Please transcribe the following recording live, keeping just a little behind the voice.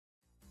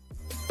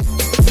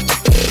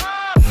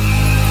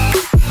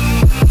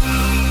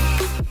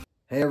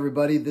Hey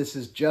everybody, this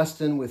is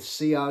Justin with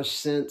Sillage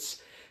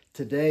Scents.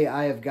 Today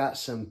I have got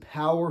some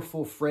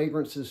powerful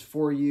fragrances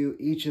for you.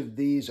 Each of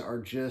these are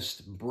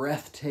just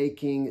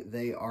breathtaking.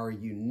 They are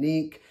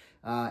unique,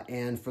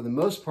 and for the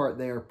most part,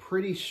 they are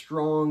pretty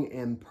strong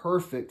and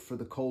perfect for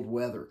the cold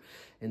weather.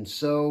 And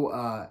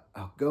so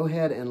go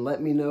ahead and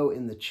let me know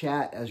in the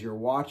chat as you're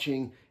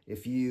watching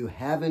if you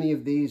have any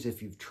of these,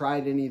 if you've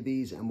tried any of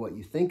these, and what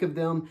you think of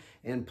them.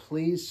 And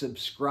please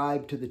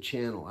subscribe to the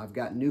channel. I've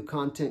got new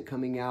content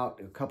coming out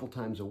a couple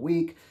times a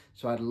week,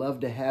 so I'd love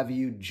to have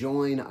you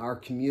join our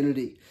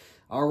community.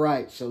 All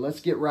right, so let's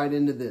get right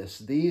into this.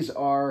 These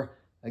are,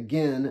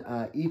 again,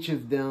 each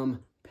of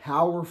them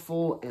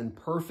powerful and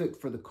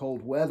perfect for the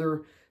cold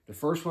weather. The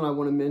first one I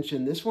want to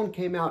mention, this one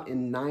came out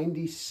in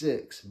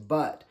 '96,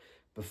 but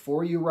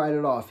before you write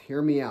it off,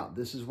 hear me out.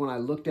 This is one I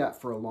looked at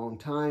for a long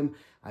time.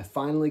 I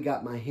finally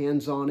got my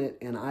hands on it,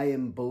 and I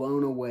am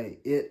blown away.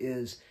 It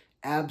is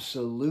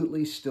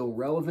absolutely still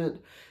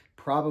relevant.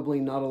 Probably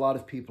not a lot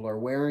of people are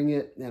wearing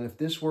it, and if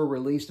this were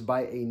released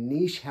by a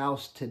niche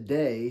house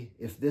today,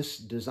 if this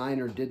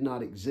designer did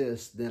not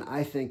exist, then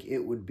I think it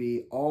would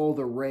be all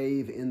the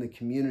rave in the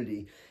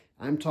community.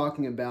 I'm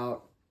talking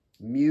about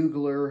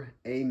Mugler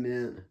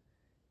Amen.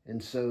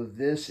 And so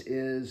this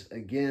is,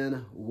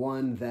 again,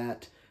 one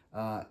that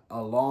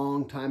a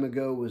long time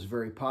ago was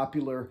very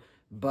popular.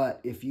 But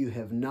if you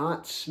have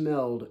not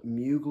smelled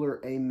Mugler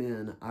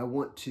Amen, I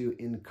want to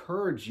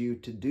encourage you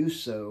to do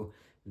so.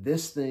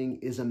 This thing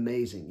is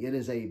amazing. It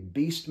is a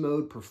beast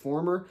mode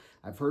performer.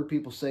 I've heard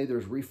people say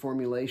there's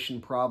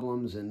reformulation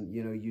problems and,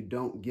 you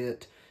don't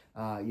get,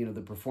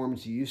 the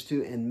performance you used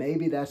to. And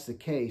maybe that's the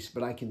case,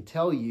 but I can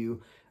tell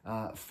you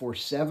for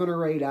 7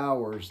 or 8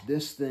 hours,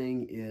 this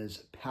thing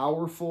is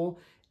powerful.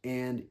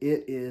 And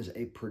it is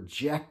a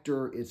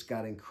projector. It's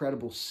got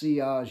incredible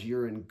sillage.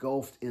 You're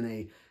engulfed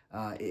in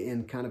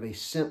kind of a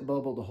scent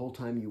bubble the whole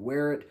time you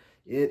wear it.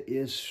 It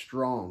is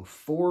strong.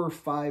 4 or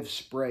 5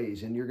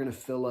 sprays, and you're going to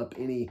fill up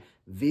any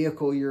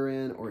vehicle you're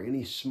in or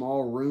any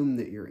small room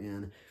that you're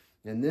in.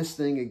 And this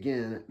thing,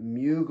 again,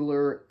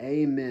 Mugler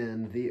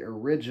Amen, the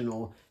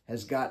original,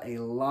 has got a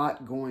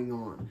lot going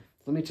on.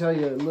 Let me tell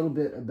you a little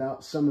bit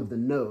about some of the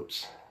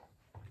notes.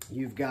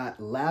 You've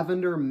got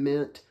lavender,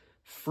 mint,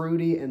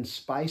 fruity and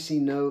spicy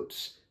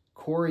notes,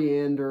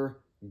 coriander,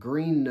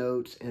 green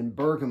notes, and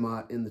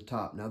bergamot in the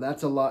top. Now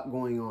that's a lot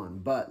going on,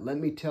 but let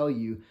me tell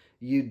you,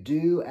 you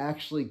do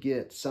actually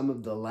get some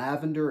of the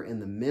lavender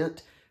and the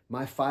mint.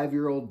 My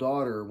 5-year-old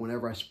daughter,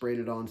 whenever I sprayed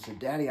it on, said,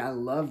 "Daddy, I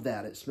love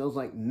that. It smells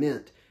like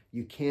mint."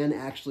 You can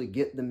actually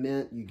get the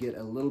mint. You get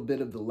a little bit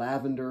of the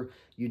lavender.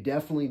 You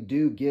definitely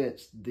do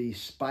get the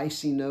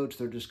spicy notes.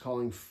 They're just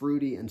calling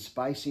fruity and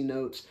spicy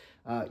notes.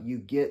 You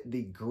get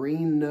the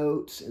green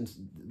notes. And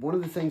one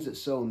of the things that's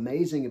so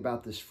amazing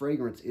about this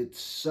fragrance, it's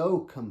so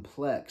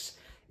complex,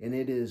 and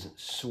it is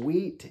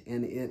sweet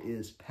and it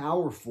is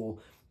powerful,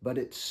 but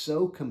it's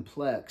so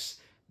complex,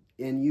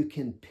 and you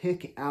can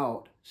pick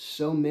out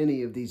so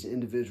many of these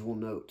individual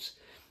notes.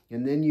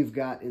 And then you've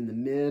got in the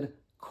mid,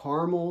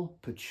 caramel,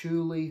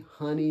 patchouli,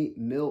 honey,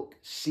 milk,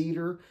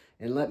 cedar.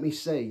 And let me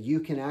say, you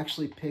can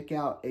actually pick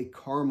out a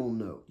caramel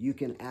note. You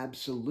can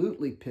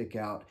absolutely pick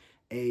out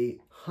a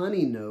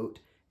honey note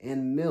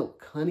and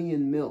milk, honey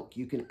and milk.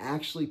 You can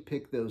actually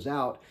pick those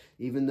out,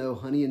 even though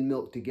honey and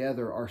milk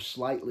together are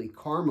slightly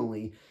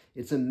caramely.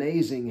 It's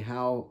amazing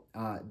how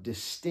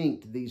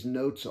distinct these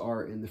notes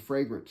are in the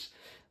fragrance.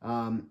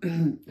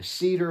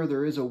 Cedar,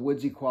 there is a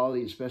woodsy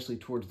quality, especially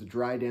towards the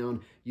dry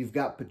down. You've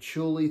got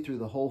patchouli through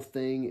the whole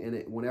thing,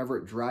 and whenever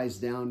it dries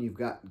down, you've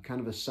got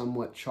kind of a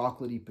somewhat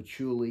chocolatey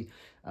patchouli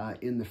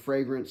in the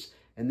fragrance.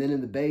 And then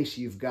in the base,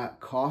 you've got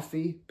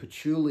coffee,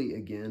 patchouli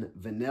again,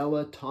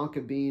 vanilla,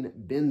 tonka bean,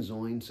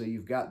 benzoin. So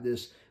you've got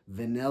this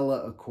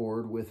vanilla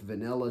accord with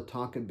vanilla,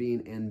 tonka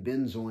bean, and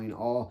benzoin,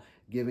 all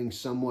giving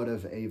somewhat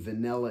of a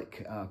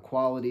vanillic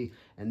quality.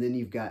 And then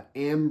you've got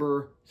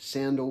amber,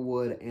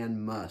 sandalwood,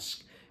 and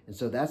musk. And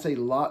so that's a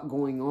lot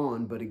going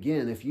on. But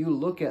again, if you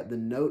look at the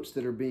notes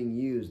that are being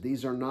used,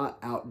 these are not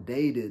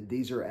outdated.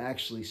 These are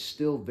actually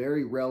still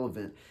very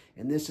relevant.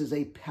 And this is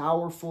a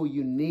powerful,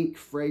 unique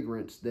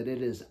fragrance that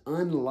it is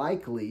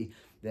unlikely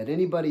that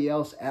anybody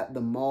else at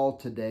the mall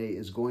today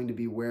is going to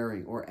be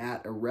wearing, or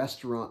at a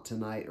restaurant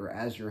tonight, or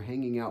as you're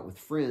hanging out with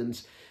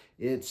friends.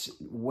 It's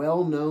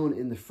well known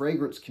in the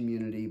fragrance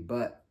community,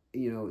 but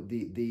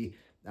the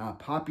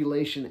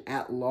population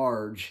at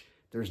large,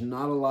 there's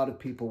not a lot of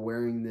people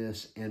wearing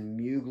this, and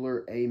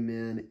Mugler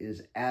Amen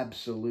is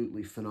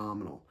absolutely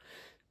phenomenal.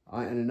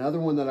 And another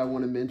one that I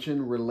want to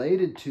mention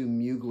related to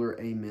Mugler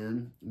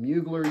Amen,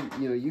 Mugler,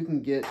 you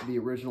can get the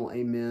original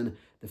Amen,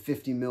 the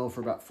 50 mil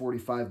for about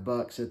 45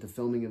 bucks at the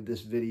filming of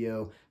this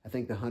video. I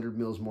think the 100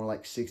 mil is more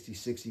like 60,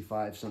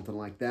 65, something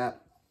like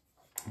that.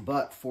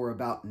 But for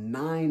about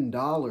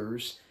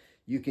 $9,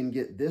 you can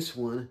get this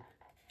one,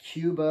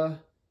 Cuba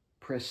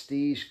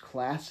Prestige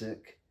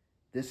Classic.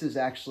 This is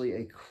actually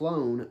a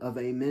clone of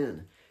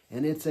Amen,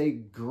 and it's a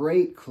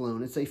great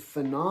clone. It's a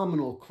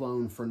phenomenal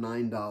clone for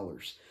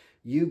 $9.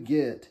 You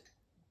get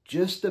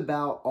just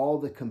about all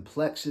the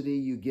complexity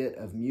you get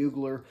of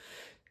Mugler.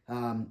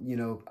 You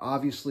know,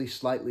 obviously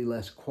slightly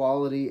less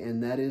quality,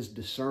 and that is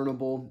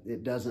discernible.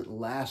 It doesn't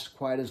last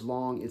quite as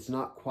long. It's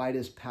not quite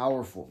as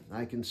powerful.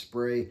 I can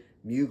spray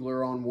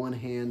Mugler on one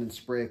hand and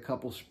spray a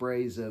couple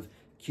sprays of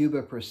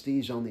Cuba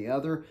Prestige on the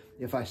other.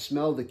 If I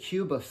smell the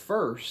Cuba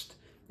first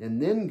and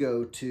then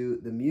go to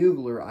the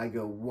Mugler, I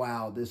go,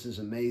 wow, this is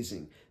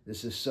amazing.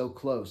 This is so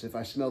close. If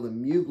I smell the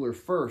Mugler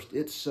first,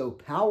 it's so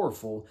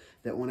powerful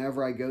that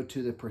whenever I go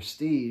to the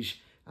Prestige,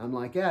 I'm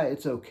like, yeah,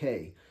 it's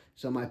okay.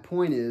 So my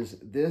point is,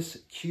 this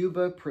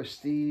Cuba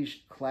Prestige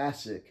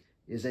Classic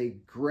is a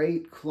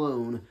great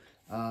clone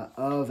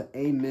of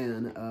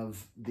Amen,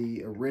 of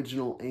the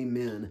original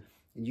Amen.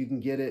 And you can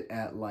get it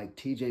at like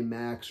TJ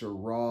Maxx or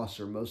Ross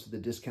or most of the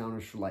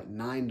discounters for like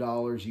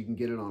 $9. You can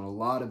get it on a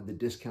lot of the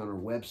discounter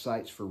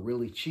websites for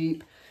really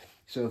cheap.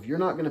 So if you're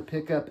not going to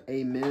pick up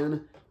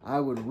Amen, I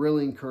would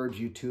really encourage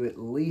you to at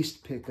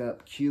least pick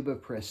up Cuba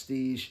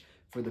Prestige.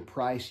 For the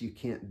price, you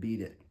can't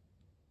beat it.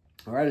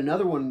 All right,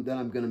 another one that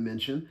I'm going to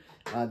mention,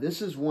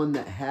 this is one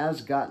that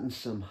has gotten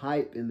some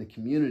hype in the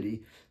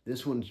community.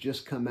 This one's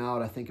just come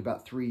out, I think,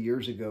 about 3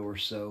 years ago or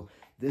so.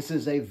 This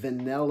is a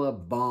vanilla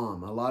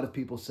bomb. A lot of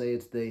people say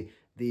it's the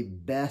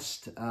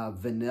best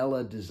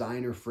vanilla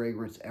designer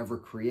fragrance ever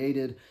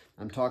created.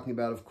 I'm talking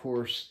about, of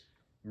course,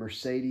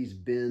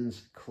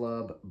 Mercedes-Benz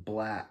Club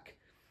Black.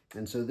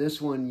 And so this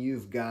one,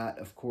 you've got,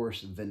 of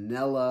course,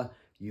 vanilla,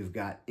 you've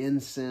got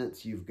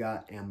incense, you've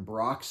got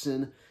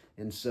ambroxan.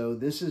 And so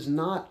this is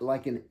not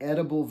like an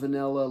edible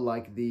vanilla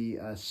like the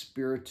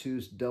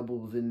Spiritus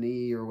Double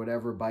Vanille or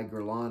whatever by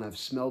Gourmand. I've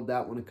smelled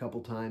that one a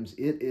couple times.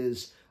 It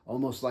is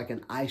almost like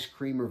an ice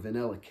cream or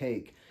vanilla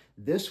cake.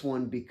 This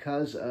one,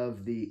 because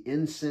of the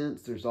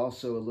incense, there's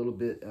also a little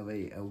bit of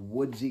a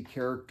woodsy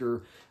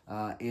character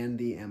and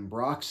the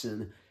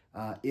ambroxan.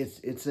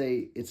 It's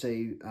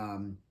a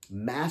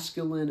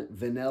masculine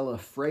vanilla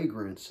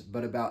fragrance,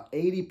 but about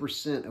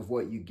 80% of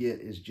what you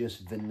get is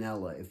just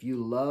vanilla. If you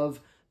love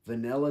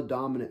vanilla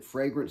dominant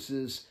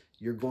fragrances,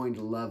 you're going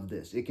to love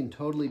this. It can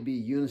totally be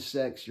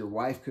unisex. Your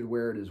wife could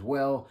wear it as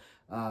well,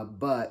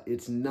 but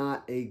it's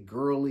not a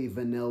girly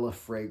vanilla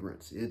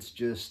fragrance. It's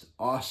just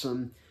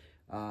awesome.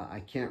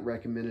 I can't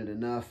recommend it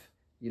enough.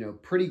 You know,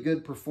 pretty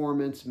good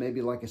performance,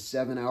 maybe like a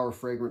 7-hour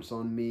fragrance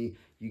on me.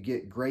 You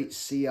get great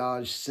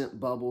sillage, scent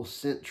bubble,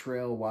 scent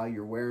trail while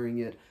you're wearing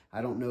it.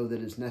 I don't know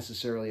that it's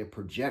necessarily a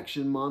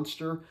projection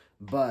monster,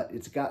 but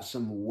it's got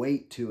some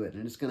weight to it,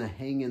 and it's going to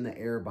hang in the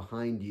air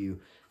behind you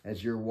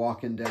as you're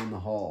walking down the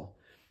hall.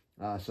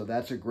 So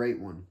that's a great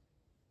one.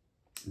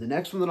 The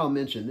next one that I'll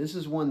mention, this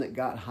is one that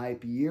got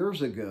hype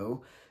years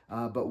ago,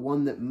 but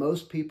one that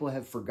most people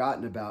have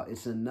forgotten about.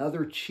 It's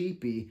another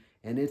cheapie,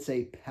 and it's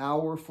a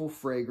powerful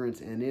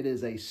fragrance, and it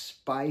is a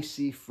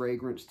spicy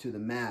fragrance to the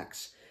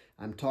max.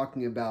 I'm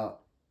talking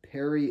about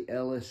Perry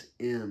Ellis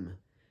M.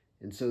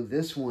 And so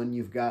this one,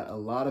 you've got a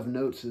lot of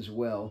notes as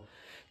well.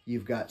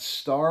 You've got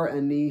star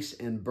anise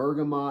and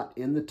bergamot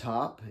in the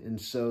top. And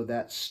so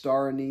that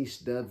star anise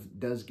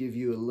does give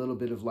you a little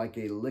bit of like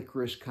a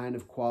licorice kind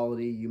of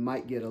quality. You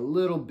might get a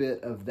little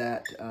bit of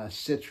that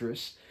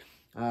citrus.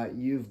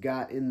 You've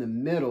got in the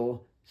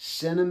middle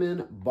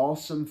cinnamon,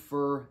 balsam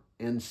fir,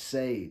 and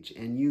sage.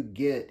 And you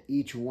get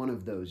each one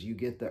of those. You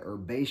get the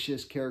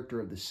herbaceous character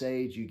of the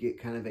sage. You get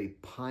kind of a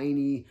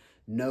piney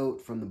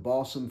note from the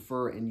balsam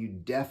fir, and you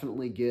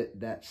definitely get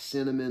that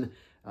cinnamon.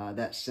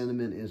 That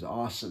cinnamon is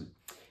awesome.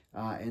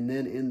 And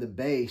then in the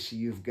base,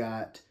 you've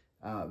got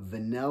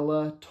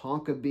vanilla,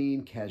 tonka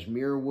bean,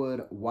 cashmere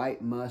wood,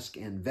 white musk,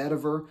 and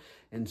vetiver.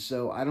 And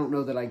so I don't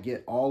know that I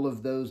get all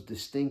of those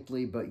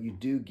distinctly, but you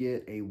do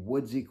get a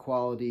woodsy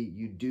quality.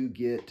 You do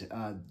get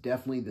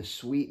definitely the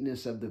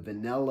sweetness of the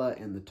vanilla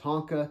and the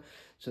tonka.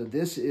 So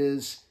this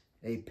is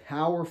a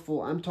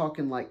powerful, I'm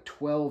talking like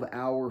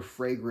 12-hour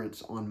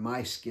fragrance on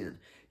my skin.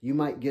 You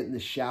might get in the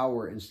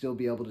shower and still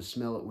be able to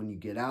smell it when you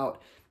get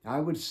out. I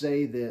would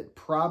say that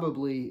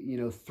probably,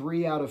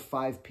 3 out of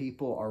 5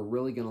 people are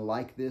really going to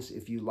like this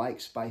if you like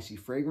spicy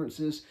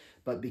fragrances.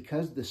 But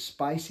because the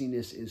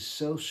spiciness is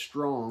so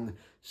strong,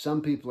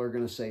 some people are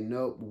going to say,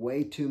 nope,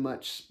 way too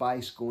much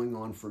spice going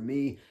on for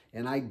me.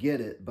 And I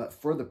get it. But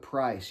for the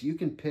price, you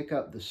can pick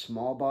up the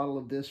small bottle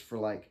of this for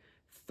like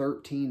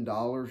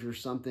 $13 or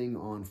something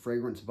on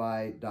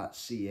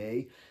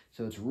fragrancebuy.ca.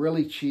 So it's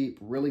really cheap,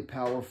 really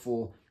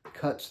powerful,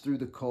 cuts through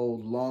the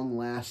cold,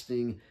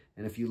 long-lasting.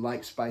 And if you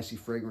like spicy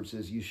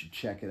fragrances, you should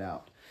check it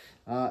out.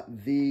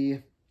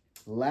 The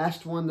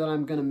last one that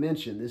I'm going to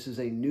mention, this is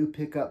a new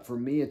pickup for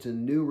me. It's a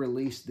new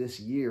release this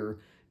year.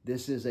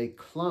 This is a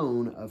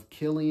clone of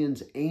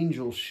Kilian's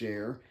Angel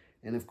Share.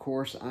 And of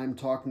course, I'm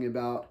talking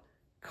about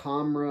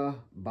Camra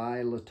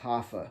by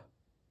Lattafa.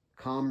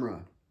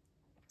 Camra.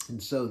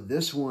 And so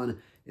this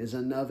one is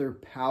another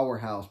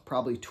powerhouse,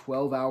 probably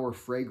 12-hour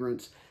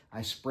fragrance.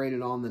 I sprayed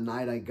it on the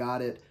night I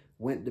got it.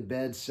 Went to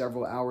bed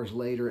several hours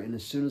later, and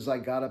as soon as I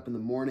got up in the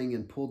morning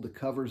and pulled the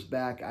covers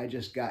back, I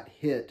just got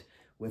hit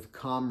with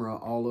Camra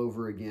all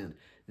over again.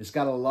 It's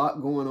got a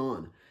lot going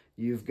on.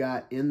 You've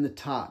got in the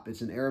top,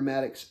 it's an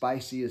aromatic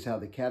spicy is how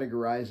they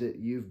categorize it.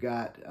 You've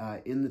got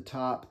in the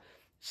top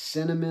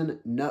cinnamon,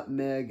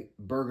 nutmeg,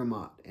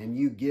 bergamot. And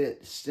you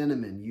get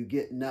cinnamon, you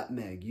get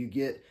nutmeg, you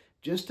get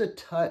just a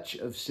touch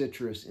of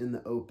citrus in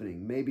the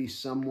opening, maybe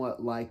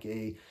somewhat like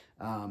a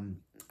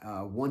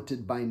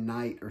Wanted by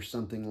Night or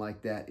something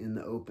like that in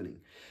the opening.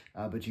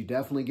 But you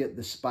definitely get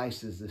the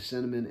spices, the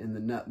cinnamon and the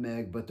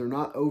nutmeg, but they're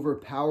not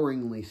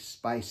overpoweringly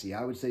spicy.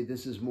 I would say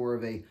this is more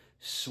of a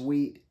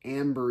sweet,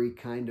 ambery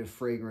kind of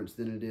fragrance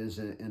than it is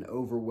an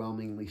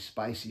overwhelmingly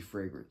spicy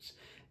fragrance.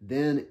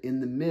 Then in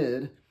the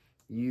mid,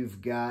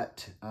 you've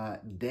got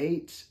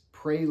dates,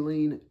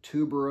 praline,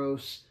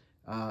 tuberose,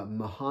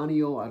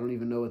 mahanial. I don't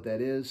even know what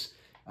that is.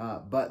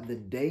 But the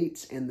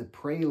dates and the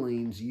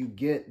pralines, you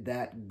get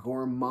that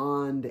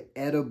gourmand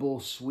edible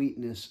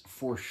sweetness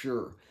for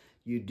sure.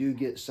 You do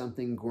get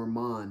something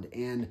gourmand.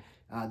 And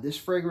this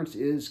fragrance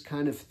is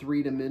kind of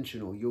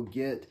three-dimensional. You'll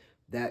get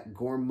that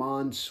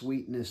gourmand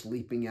sweetness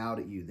leaping out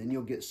at you. Then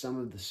you'll get some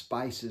of the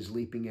spices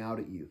leaping out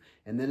at you.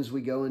 And then as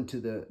we go into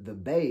the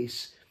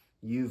base,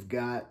 you've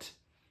got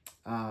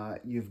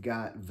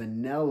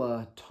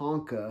vanilla,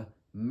 tonka,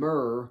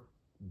 myrrh,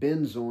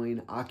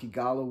 benzoin,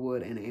 akigala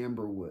wood, and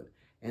amber wood.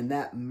 And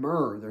that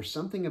myrrh, there's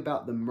something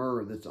about the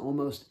myrrh that's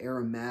almost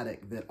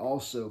aromatic that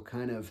also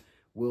kind of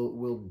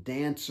will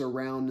dance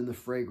around in the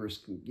fragrance,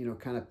 you know,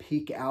 kind of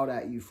peek out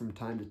at you from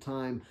time to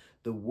time.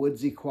 The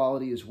woodsy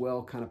quality as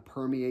well kind of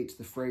permeates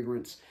the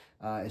fragrance,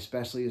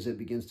 especially as it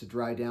begins to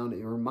dry down.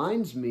 It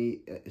reminds me,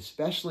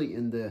 especially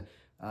in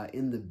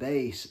the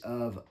base,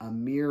 of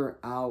Amir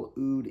Al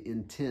Oud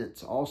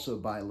Intense, also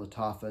by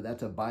Lattafa.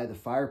 That's a By the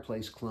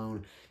Fireplace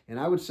clone. And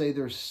I would say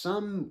there's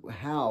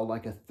somehow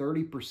like a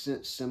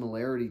 30%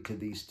 similarity to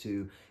these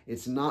two.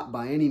 It's not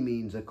by any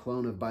means a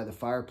clone of By the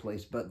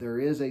Fireplace, but there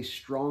is a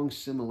strong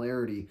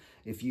similarity.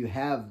 If you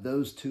have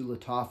those two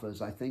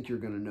Lattafas, I think you're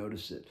going to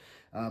notice it.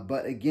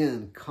 But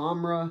again,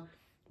 Camra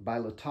by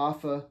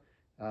Lattafa,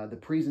 the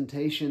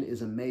presentation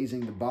is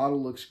amazing. The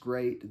bottle looks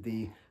great.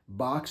 The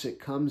box it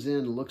comes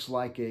in looks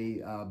like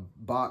a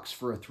box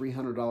for a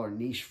 $300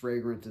 niche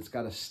fragrance. It's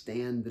got a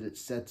stand that it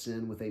sets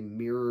in with a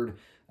mirrored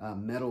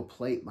metal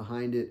plate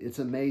behind it. It's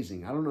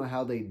amazing. I don't know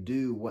how they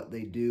do what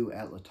they do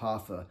at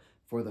Lattafa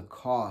for the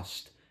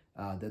cost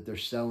that they're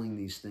selling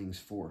these things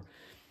for.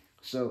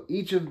 So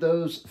each of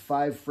those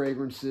 5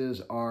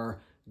 fragrances are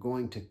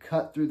going to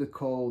cut through the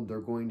cold. They're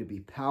going to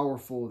be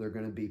powerful. They're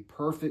going to be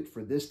perfect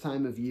for this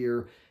time of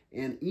year.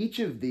 And each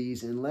of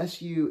these,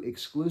 unless you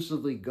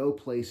exclusively go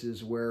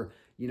places where,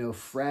 you know,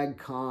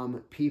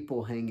 frag-com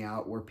people hang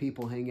out, where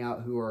people hang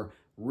out who are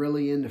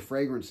really into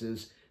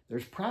fragrances,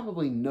 there's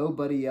probably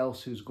nobody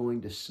else who's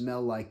going to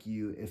smell like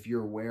you if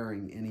you're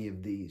wearing any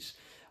of these.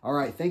 All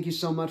right, thank you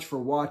so much for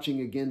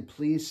watching. Again,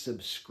 please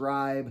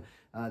subscribe.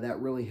 That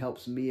really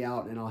helps me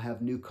out, and I'll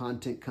have new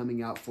content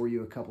coming out for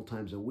you a couple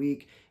times a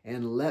week.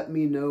 And let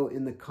me know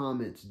in the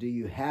comments, do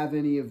you have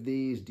any of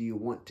these? Do you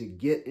want to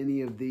get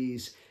any of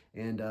these?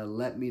 And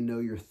let me know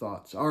your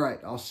thoughts. All right,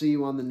 I'll see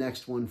you on the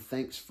next one.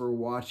 Thanks for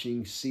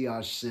watching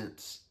Sillage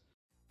Scents.